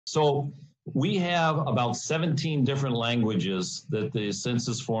So we have about 17 different languages that the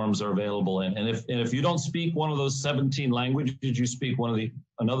census forms are available in. And if you don't speak one of those 17 languages, you speak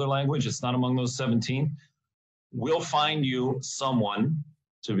another language, it's not among those 17, we'll find you someone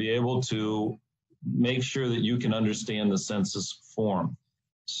to be able to make sure that you can understand the census form.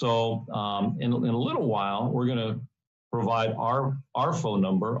 So in a little while, we're going to provide our phone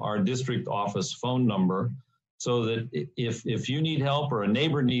number, our district office phone number, so that if you need help or a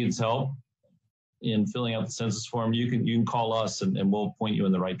neighbor needs help in filling out the census form, you can call us and we'll point you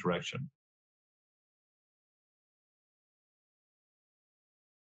in the right direction.